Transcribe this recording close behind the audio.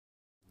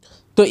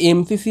তো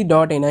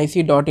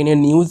MCC.NIC.in এর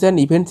news and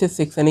ইভেন্টসের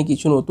সেকশানে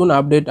কিছু নতুন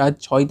আপডেট আজ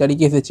 6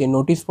 তারিখে এসেছে।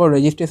 Notice for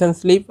registration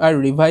slip R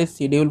revise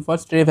schedule for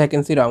স্ট্রে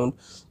vacancy round.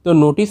 তো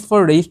নোটিস ফর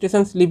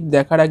রেজিস্ট্রেশন স্লিপ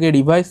দেখার আগে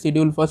রিভাইজ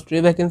শিডিউল ফর স্ট্রে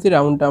ভ্যাকেন্সি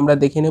রাউন্ডটা আমরা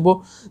দেখে নেব।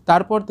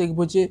 তারপর দেখব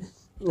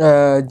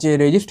যে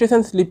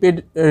রেজিস্ট্রেশন স্লিপের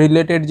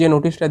রিলেটেড যে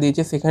নোটিশটা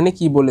দিয়েছে সেখানে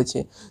কি বলেছে।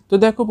 তো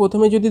দেখো,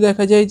 প্রথমে যদি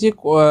দেখা যায় যে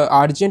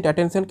urgent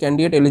attention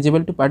candidate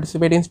eligible to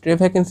participate in স্ট্রে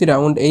vacancy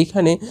round,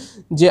 এইখানে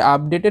যে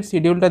আপডেটেড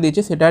শিডিউলটা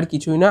দিয়েছে সেটা আর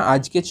কিছুই না।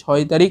 আজকে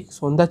 6 তারিখ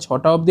সন্ধ্যা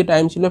 6টা অবধি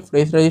টাইম ছিল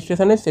ফ্রেশ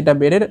রেজিস্ট্রেশনের, সেটা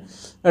বেড়ে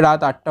রাত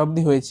 8টা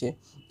অবধি হয়েছে।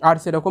 আর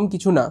সেরকম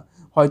কিছু না,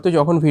 হয়তো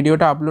যখন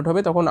ভিডিওটা আপলোড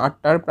হবে তখন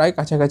 8টার প্রায়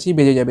কাছাকাছি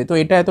বেজে যাবে। তো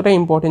এটা এতটা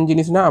ইম্পর্টেন্ট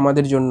জিনিস না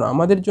আমাদের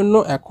জন্য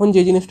এখন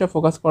যে জিনিসটা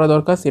ফোকাস করা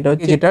দরকার সেটা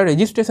হচ্ছে যেটা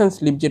রেজিস্ট্রেশন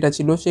স্লিপ যেটা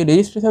ছিল, সেই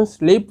রেজিস্ট্রেশন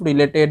স্লিপ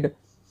রিলেটেড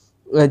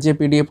যে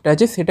পিডিএফটা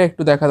আছে সেটা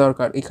একটু দেখা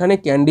দরকার। এখানে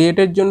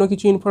ক্যান্ডিডেটের জন্য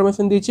কিছু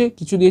ইনফরমেশন দিয়েছে,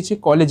 কিছু দিয়েছে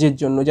কলেজের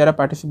জন্য যারা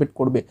পার্টিসিপেট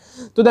করবে।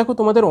 তো দেখো,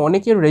 তোমাদের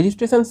অনেকের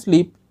রেজিস্ট্রেশন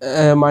স্লিপ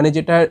মানে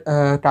যেটা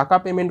টাকা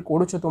পেমেন্ট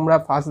করেছো তোমরা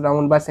ফার্স্ট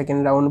রাউন্ড বা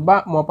সেকেন্ড রাউন্ড বা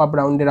মপ আপ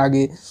রাউন্ডের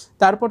আগে,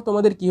 তারপর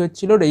তোমাদের কি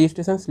হচ্ছিল,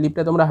 রেজিস্ট্রেশন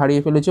স্লিপটা তোমরা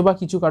হারিয়ে ফেলেছো বা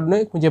কিছু কারণে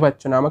খুঁজে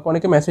পাচ্ছ না। আমাকে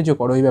অনেকে মেসেজও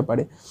করো এই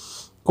ব্যাপারে,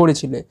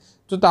 করেছিলে।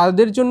 তো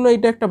তাদের জন্য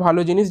এটা একটা ভালো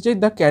জিনিস যে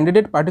the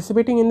candidate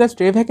participating in the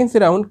স্ট্রে vacancy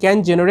round can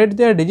generate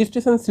there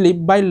registration slip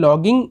by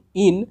logging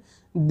in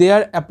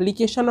their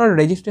application or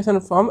registration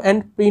form and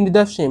print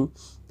the same.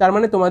 তার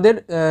মানে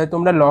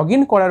তোমরা লগ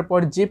ইন করার পর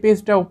যে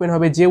পেজটা ওপেন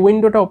হবে, যে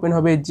উইন্ডোটা ওপেন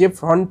হবে, যে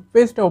ফ্রন্ট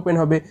পেজটা ওপেন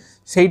হবে,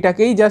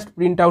 সেইটাকেই জাস্ট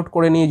প্রিন্ট আউট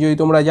করে নিয়ে যদি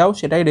তোমরা যাও,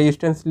 সেটাই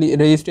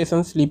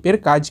রেজিস্ট্রেশন স্লিপের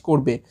কাজ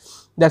করবে।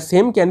 The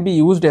same can be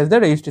used as the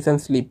registration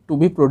slip two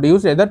B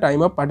produced at the time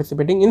of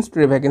participating in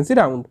স্ট্রে vacancy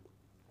round.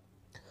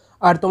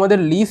 আর তোমাদের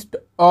list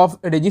of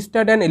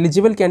registered and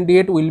eligible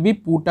candidate will be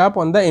put up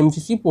on the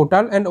MCC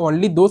portal and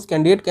only those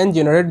candidate can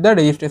generate the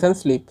registration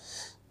slip.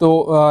 তো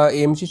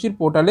এমসিসির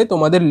পোর্টালে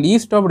তোমাদের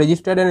list of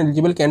registered and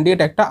eligible candidate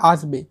একটা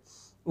আসবে,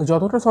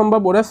 যতটা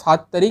সম্ভব ওরা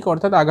 7 তারিখ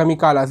অর্থাৎ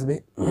আগামীকাল আসবে।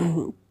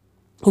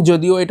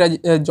 যদিও এটা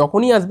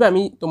যখনই আসবে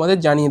আমি তোমাদের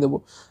জানিয়ে দেবো।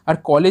 আর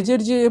কলেজের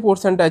যে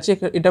পোর্শনটা আছে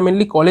এটা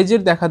মেনলি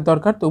কলেজের দেখার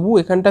দরকার, তবু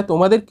এখানটা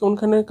তোমাদের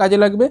কোনখানে কাজে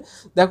লাগবে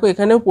দেখো।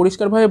 এখানেও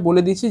পরিষ্কারভাবে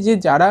বলে দিচ্ছি যে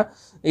যারা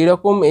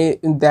এরকম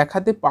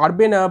দেখাতে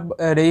পারবে না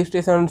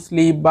রেজিস্ট্রেশন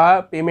স্লিপ বা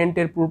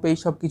পেমেন্টের প্রুফ এই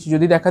সব কিছু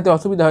যদি দেখাতে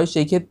অসুবিধা হয়,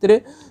 সেই ক্ষেত্রে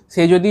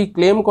সে যদি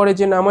ক্লেম করে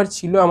যে না আমার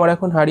ছিল, আমার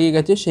এখন হারিয়ে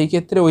গেছে, সেই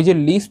ক্ষেত্রে ওই যে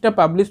লিস্টটা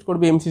পাবলিশ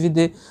করবে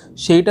এমসিসিতে,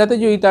 সেইটাতে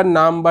যদি তার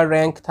নাম বা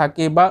র্যাঙ্ক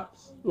থাকে বা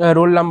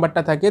রোল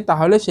নাম্বারটা থাকে,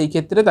 তাহলে সেই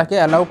ক্ষেত্রে তাকে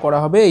অ্যালাউ করা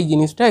হবে। এই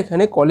জিনিসটা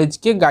এখানে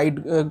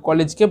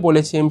কলেজকে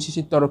বলেছে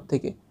এমসিসির তরফ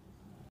থেকে।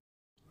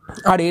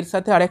 আর এর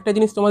সাথে আরেকটা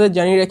জিনিস তোমাদের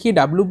জানিয়ে রাখি,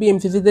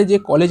 WBMCCতে যে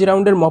কলেজ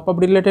রাউন্ডের মপ আপ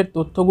রিলেটেড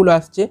তথ্যগুলো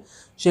আসছে,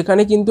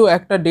 সেখানে কিন্তু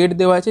একটা ডেট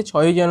দেওয়া আছে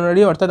 6ই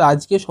জানুয়ারি, অর্থাৎ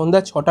আজকে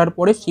সন্ধ্যা 6টার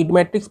পরে seat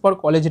matrix for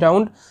college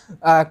round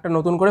একটা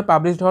নতুন করে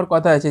পাবলিশড হওয়ার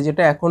কথা আছে,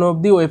 যেটা এখনও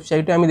অবধি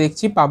ওয়েবসাইটে আমি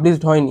দেখছি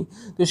পাবলিশড হয়নি।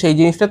 তো সেই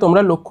জিনিসটা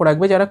তোমরা লক্ষ্য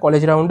রাখবে যারা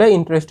কলেজ রাউন্ডে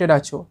ইন্টারেস্টেড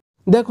আছো।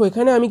 দেখো,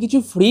 এখানে আমি কিছু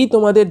ফ্রি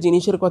তোমাদের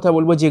জিনিসের কথা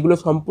বলবো যেগুলো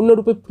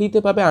সম্পূর্ণরূপে ফ্রিতে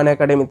পাবে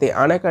আনএকাডেমিতে।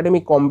 আনএকাডেমি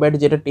কমব্যাট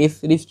যেটা টেস্ট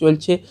সিরিজ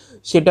চলছে,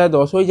 সেটা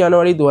 10ই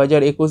জানুয়ারি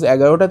 2021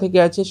 11টা থেকে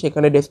আছে।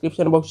 সেখানে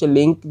ডেসক্রিপশন বক্সে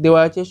লিঙ্ক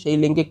দেওয়া আছে, সেই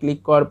লিঙ্কে ক্লিক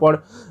করার পর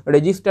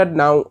রেজিস্টার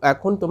নাও,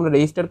 এখন তোমরা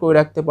রেজিস্টার করে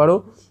রাখতে পারো।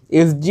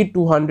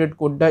 SG200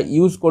 কোডটা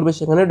ইউজ করবে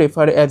সেখানে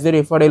অ্যাজ এ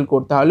রেফারেল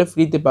কোড, তাহলে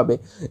ফ্রিতে পাবে।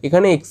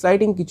 এখানে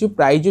এক্সাইটিং কিছু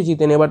প্রাইজও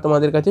জিতে নেবার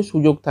তোমাদের কাছে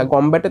সুযোগ থাকে।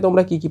 কমব্যাটে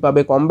তোমরা কী কী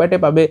পাবে, কমব্যাটে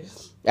পাবে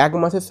 1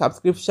 মাসের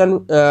সাবস্ক্রিপশান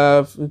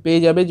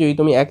পেয়ে যাবে যদি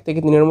তুমি 1 থেকে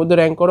 3-এর মধ্যে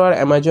র্যাঙ্ক করো, আর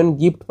অ্যামাজন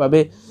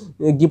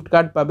গিফট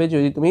কার্ড পাবে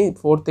যদি তুমি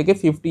 4 থেকে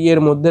 50 এর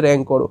মধ্যে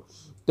র্যাঙ্ক করো।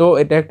 তো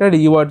এটা একটা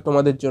রিওয়ার্ড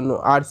তোমাদের জন্য।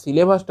 আর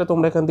সিলেবাসটা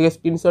তোমরা এখান থেকে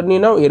স্ক্রিনশট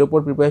নিয়ে নাও, এর ওপর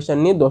প্রিপারেশান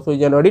নিয়ে 10ই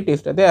জানুয়ারি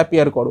টেস্টটাতে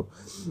অ্যাপিয়ার করো।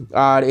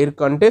 আর এর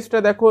কন্টেস্টটা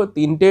দেখো,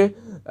 3টে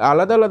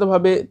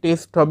আলাদাভাবে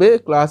টেস্ট হবে,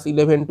 ক্লাস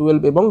 11,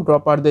 12 এবং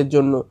ড্রপারদের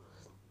জন্য।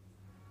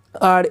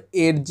 আর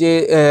এর যে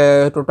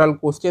টোটাল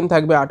কোশ্চেন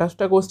থাকবে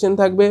 28টা কোশ্চেন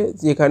থাকবে,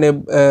 যেখানে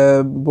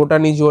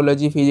বোটানি,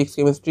 জুওলজি, ফিজিক্স,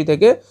 কেমিস্ট্রি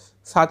থেকে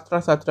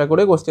 7টা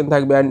করে কোশ্চেন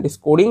থাকবে। অ্যান্ড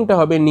স্কোরিংটা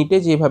হবে নিটে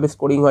যেভাবে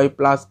স্কোরিং হয়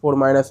 +4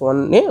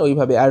 -1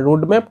 ওইভাবে। আর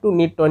রোডম্যাপ টু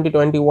নিট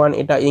 2021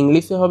 এটা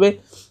ইংলিশে হবে,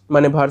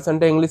 মানে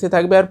ভার্সানটা ইংলিশে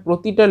থাকবে। আর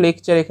প্রতিটা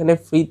লেকচার এখানে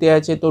ফ্রিতে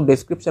আছে, তো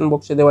ডেসক্রিপশন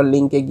বক্সে দেওয়ার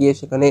লিঙ্কে গিয়ে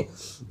সেখানে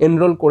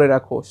এনরোল করে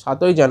রাখো।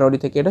 7ই জানুয়ারি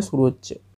থেকে এটা শুরু হচ্ছে।